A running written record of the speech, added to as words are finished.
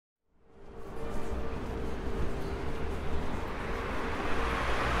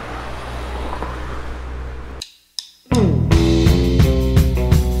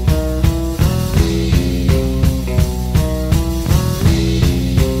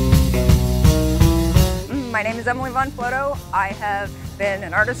My name is Emily Von Floto. I have been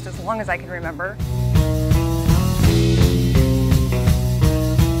an artist as long as I can remember.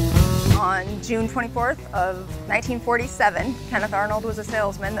 On June 24th of 1947, Kenneth Arnold was a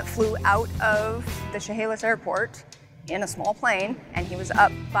salesman that flew out of the Chehalis airport in a small plane, and he was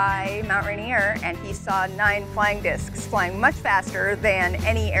up by Mount Rainier, and he saw 9 flying discs flying much faster than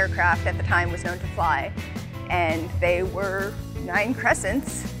any aircraft at the time was known to fly. And they were 9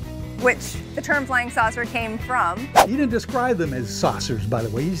 crescents, which the term flying saucer came from. He didn't describe them as saucers, by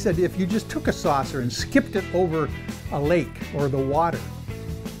the way. He said if you just took a saucer and skipped it over a lake or the water,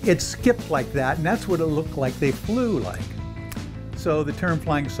 it skipped like that, and that's what it looked like they flew like. So the term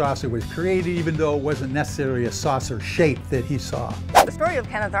flying saucer was created, even though it wasn't necessarily a saucer shape that he saw. The story of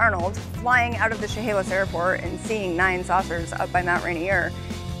Kenneth Arnold flying out of the Chehalis airport and seeing 9 saucers up by Mount Rainier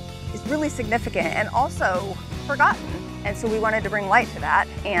is really significant and also forgotten. And so we wanted to bring light to that,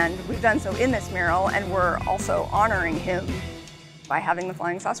 and we've done so in this mural, and we're also honoring him by having the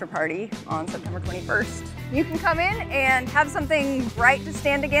Flying Saucer Party on September 21st. You can come in and have something bright to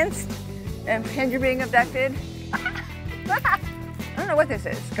stand against and pretend you're being abducted. I don't know what this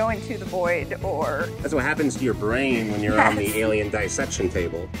is, going to the void or... That's what happens to your brain when you're on the alien dissection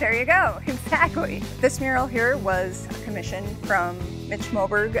table. There you go, exactly. This mural here was a commission from Mitch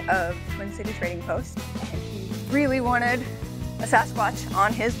Moberg of Twin City Trading Post. And he really wanted a Sasquatch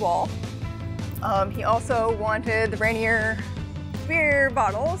on his wall. He also wanted the Rainier beer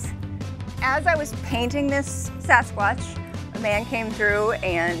bottles. As I was painting this Sasquatch, a man came through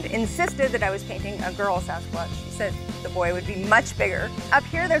and insisted that I was painting a girl Sasquatch. He said the boy would be much bigger. Up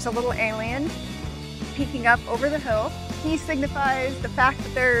here there's a little alien peeking up over the hill. He signifies the fact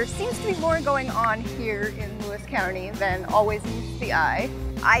that there seems to be more going on here in Lewis County than always meets the eye.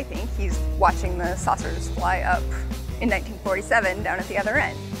 I think he's watching the saucers fly up in 1947 down at the other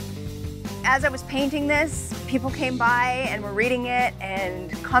end. As I was painting this, people came by and were reading it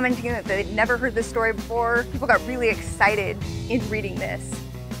and commenting that they'd never heard this story before. People got really excited in reading this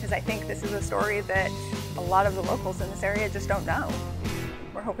because I think this is a story that a lot of the locals in this area just don't know.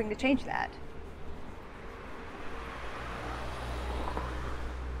 We're hoping to change that.